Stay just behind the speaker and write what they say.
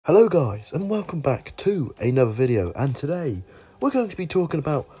Hello guys, and welcome back to another video, and today we're going to be talking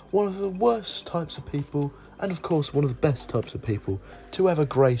about one of the worst types of people and of course one of the best types of people to ever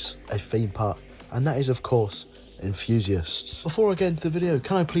grace a theme park, and that is of course enthusiasts. Before I get into the video,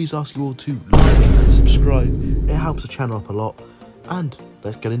 can I please ask you all to like and subscribe? It helps the channel up a lot, and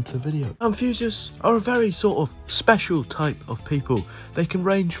let's get into the video. Enthusiasts are a very sort of special type of people. They can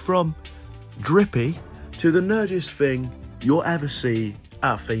range from drippy to the nerdiest thing you'll ever see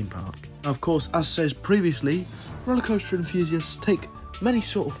at a theme park. Of course, as says previously, roller coaster enthusiasts take many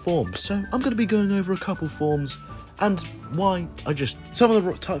sort of forms, so I'm going to be going over a couple forms and why some of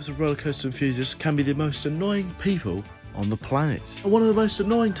the types of roller coaster enthusiasts can be the most annoying people on the planet. One of the most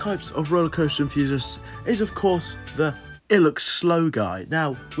annoying types of roller coaster enthusiasts is of course the "it looks slow" guy.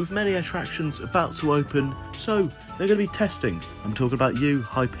 Now, with many attractions about to open, so they're going to be testing. I'm talking about you,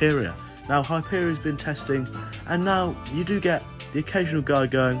 Hyperia. Now, Hyperia's been testing, and now you do get the occasional guy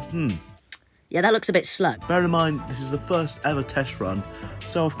going, yeah, that looks a bit slow. Bear in mind, this is the first ever test run,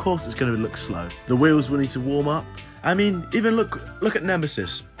 so of course it's going to look slow. The wheels will need to warm up. I mean, even look at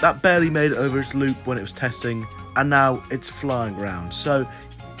Nemesis. That barely made it over its loop when it was testing, and now it's flying around. So,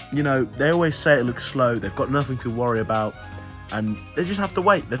 you know, they always say it looks slow, they've got nothing to worry about, and they just have to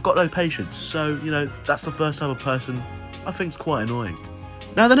wait. They've got no patience. So, you know, that's the first type of person I think is quite annoying.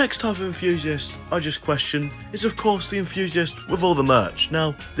 Now, the next type of enthusiast I just question is of course the enthusiast with all the merch.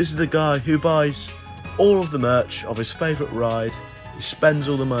 Now, this is the guy who buys all of the merch of his favourite ride, he spends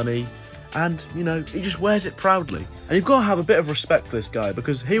all the money, and, you know, he just wears it proudly. And you've got to have a bit of respect for this guy,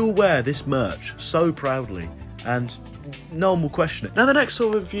 because he will wear this merch so proudly, and no one will question it. Now, the next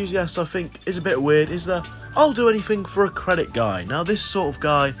sort of enthusiast I think is a bit weird is the "I'll do anything for a credit" guy. Now, this sort of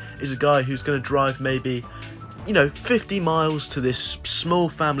guy is a guy who's going to drive maybe, you know, 50 miles to this small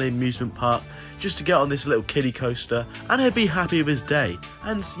family amusement park just to get on this little kiddie coaster, and he'll be happy with his day.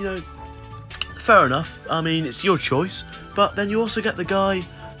 And, you know, fair enough, I mean, it's your choice. But then you also get the guy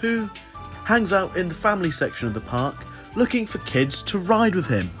who hangs out in the family section of the park looking for kids to ride with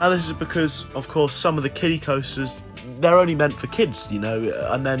him. Now, this is because, of course, some of the kiddie coasters, they're only meant for kids, you know,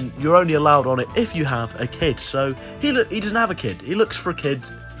 and then you're only allowed on it if you have a kid. So he doesn't have a kid, he looks for a kid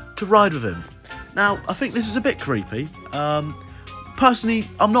to ride with him. Now, I think this is a bit creepy. Personally,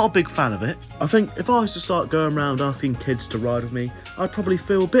 I'm not a big fan of it. I think if I was to start going around asking kids to ride with me, I'd probably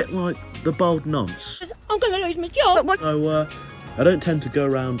feel a bit like the bold nonce. I'm going to lose my job. So, I don't tend to go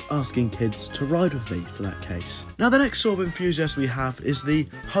around asking kids to ride with me for that case. Now, the next sort of enthusiast we have is the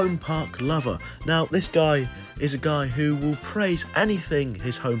home park lover. Now, this guy is a guy who will praise anything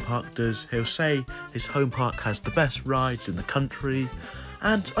his home park does. He'll say his home park has the best rides in the country.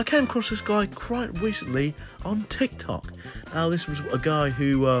 And I came across this guy quite recently on TikTok. Now, this was a guy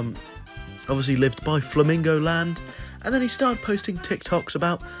who obviously lived by Flamingo Land, and then he started posting TikToks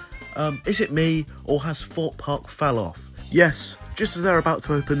about, is it me, or has Fort Park fell off? Yes, just as they're about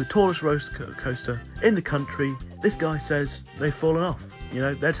to open the tallest roller coaster in the country, this guy says they've fallen off. You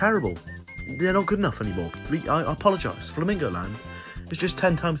know, they're terrible. They're not good enough anymore. I apologise. Flamingo Land is just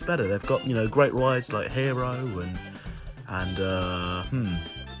 10 times better. They've got, you know, great rides like Hero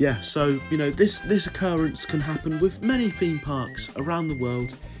yeah, so, you know, this occurrence can happen with many theme parks around the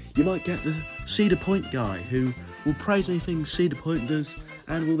world. You might get the Cedar Point guy who will praise anything Cedar Point does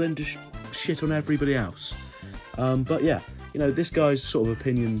and will then just shit on everybody else. But yeah, you know, this guy's sort of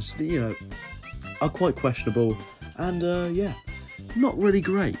opinions, you know, are quite questionable, and yeah, not really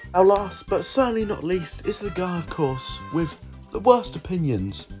great. Our last, but certainly not least, is the guy, of course, with the worst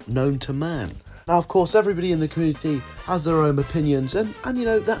opinions known to man. Now, of course, everybody in the community has their own opinions, and you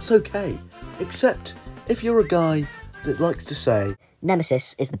know, that's okay. Except if you're a guy that likes to say,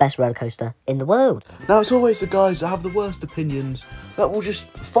 Nemesis is the best roller coaster in the world. Now, it's always the guys that have the worst opinions that will just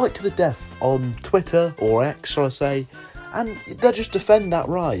fight to the death on Twitter, or X, shall I say, and they'll just defend that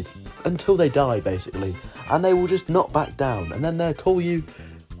ride until they die, basically. And they will just not back down, and then they'll call you,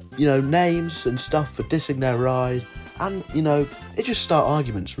 you know, names and stuff for dissing their ride, and, you know, it just start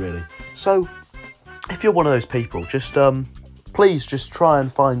arguments, really. So, if you're one of those people, just please just try and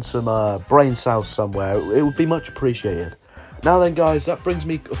find some brain cells somewhere. It would be much appreciated. Now then, guys, that brings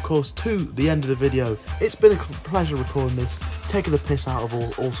me, of course, to the end of the video. It's been a pleasure recording this, taking the piss out of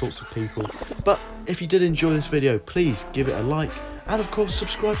all sorts of people. But if you did enjoy this video, please give it a like, and of course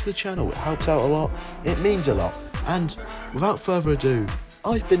subscribe to the channel. It helps out a lot, it means a lot. And without further ado,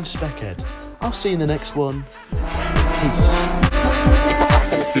 I've been Speckhead. I'll see you in the next one. Peace.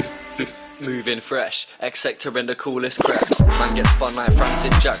 Moving fresh, ex-sector in the coolest creps. Man gets spun like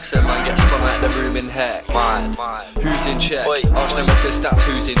Francis Jackson, man gets spun like the room in heck. Mine, who's in check? Arch nemesis, that's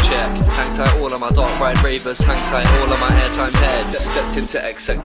who's in check. Hang tight all of my dark ride ravers, hang tight all of my airtime head. Stepped into ex-sector.